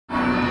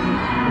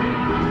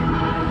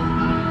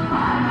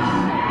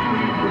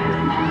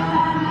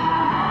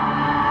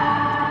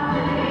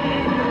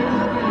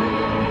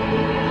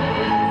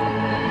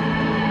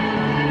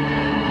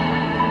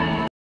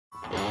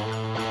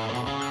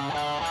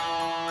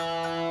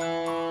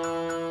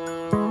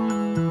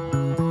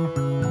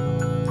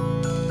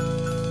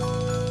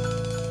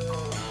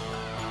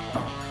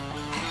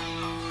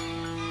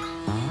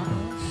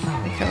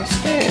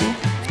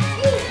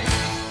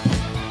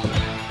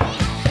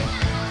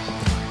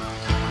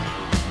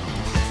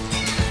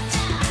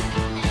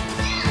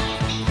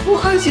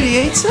Why, did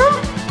he eat some?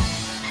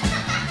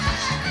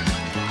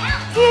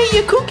 He ate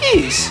your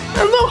cookies.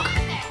 And look,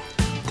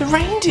 the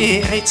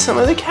reindeer ate some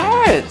of the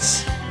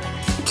carrots.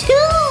 Two!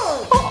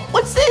 Oh,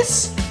 what's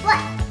this? What?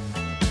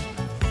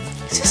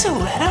 Is this a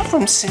letter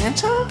from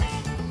Santa?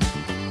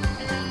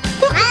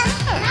 Look at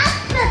that.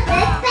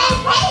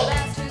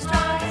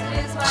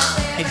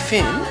 Hey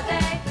Finn,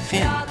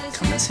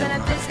 come and see what I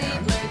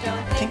found.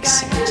 I think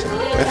Santa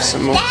left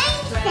some more.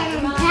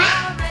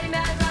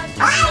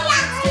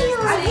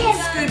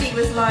 Scooby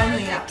was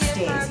lonely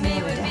upstairs. He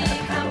wanted to have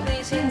a cuddle.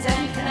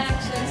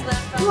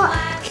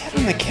 What? Cat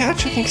on the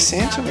couch, I think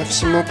Santa left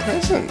some more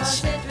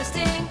presents.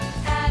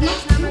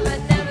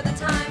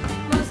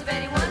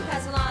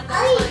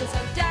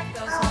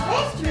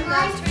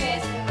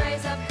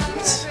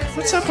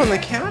 What's up on the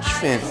couch,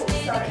 Finn?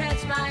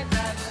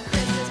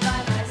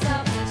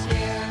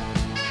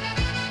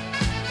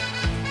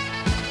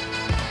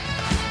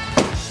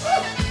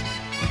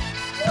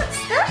 What's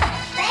that?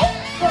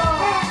 Baseball.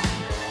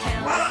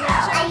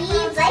 I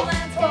use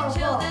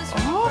baseball.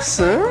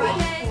 Awesome.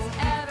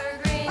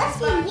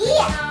 What's in here?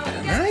 I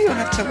don't know, you'll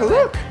have to have a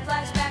look. I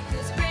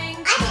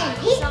can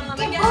hit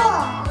the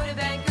ball.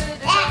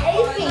 That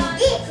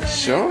opens it.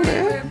 Sure,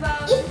 man.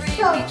 It's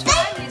for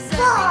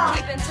baseball.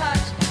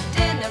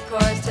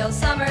 Till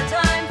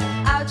summertime,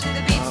 out to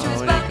the beach to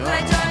his boat,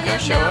 I joined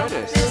him now.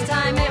 This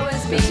time it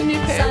was me, There's a new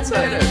pants,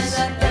 sunburned in Otis.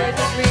 the third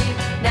degree.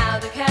 Now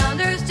the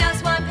calendar's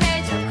just one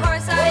page, of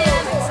course I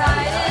am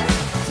excited.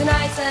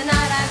 Tonight's the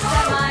night I've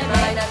set my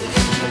mind not to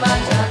get too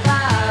much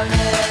about it.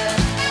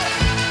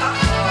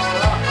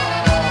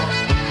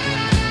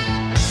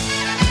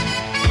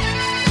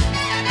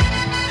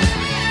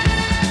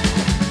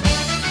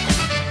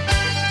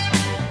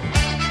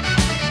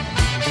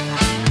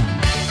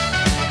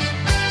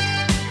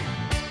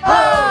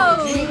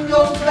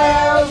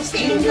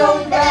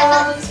 Jingle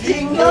bells,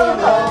 jingle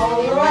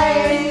all the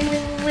way.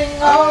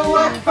 Oh,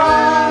 what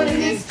fun it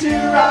is to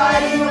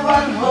ride in a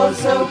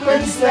one-horse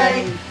open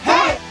sleigh.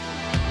 Hey!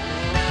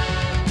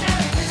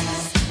 Merry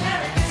Christmas,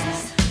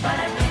 but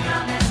I think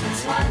I'll miss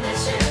this one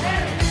this year.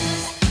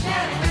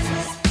 Merry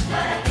Christmas,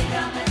 but I think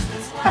I'll miss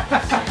this one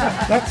this year.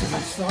 That's a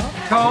good start.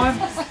 Time.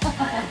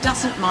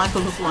 Doesn't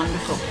Michael look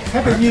wonderful?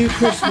 Have a new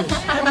Christmas.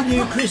 Have a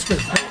new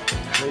Christmas.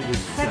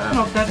 That's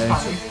not that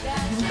funny.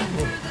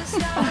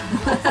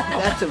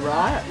 That's a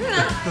riot.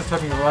 Just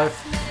having a laugh.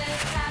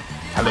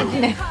 Hello. A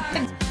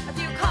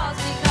few calls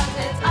because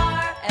it's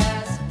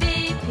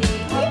RSVP.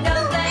 No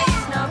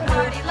thanks, no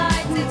party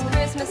lights, it's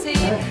Christmas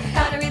Eve.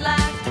 Kinda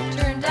relax,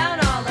 turn down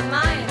all of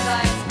my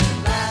invites.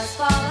 Last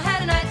fall I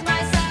had a night to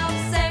myself.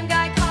 Same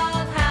guy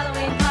called,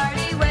 Halloween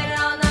party. Waited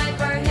all night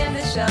for him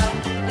to show.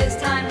 This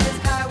time his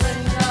car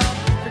wouldn't go.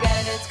 Forget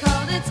it, it's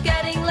cold, it's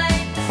getting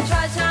late.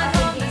 Try to turn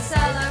home to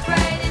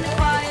celebrate in a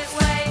quiet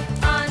way.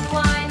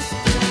 Unwind,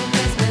 doing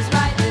Christmas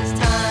right this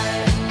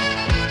time.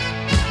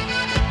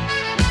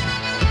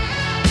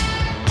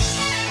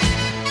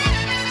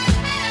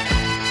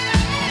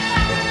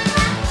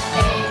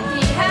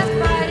 He has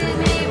provided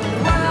me with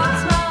the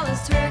world's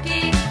smallest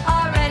turkey,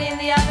 already in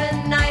the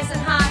oven, nice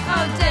and hot.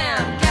 Oh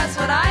damn, guess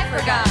what I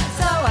forgot?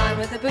 So on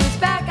with the boots,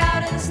 back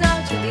out in the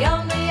snow to the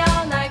only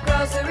all-night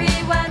grocery.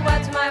 When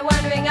what to my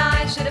wondering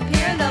eyes should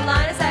appear in the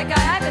line is that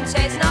guy I've been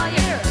chasing all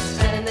year.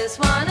 Spending this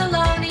one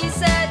alone, he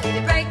said. Need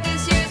a break,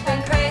 this year's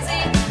been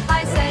crazy.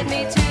 I said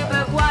me too,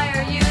 but why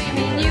are you? You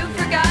mean you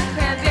forgot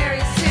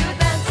cranberries too?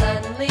 Then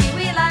suddenly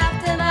we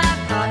laughed and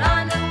laughed, caught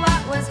on to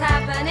what was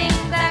happening.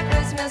 That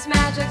Christmas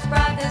magic's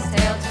brought this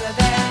tale to a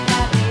very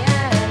happy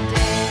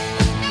ending.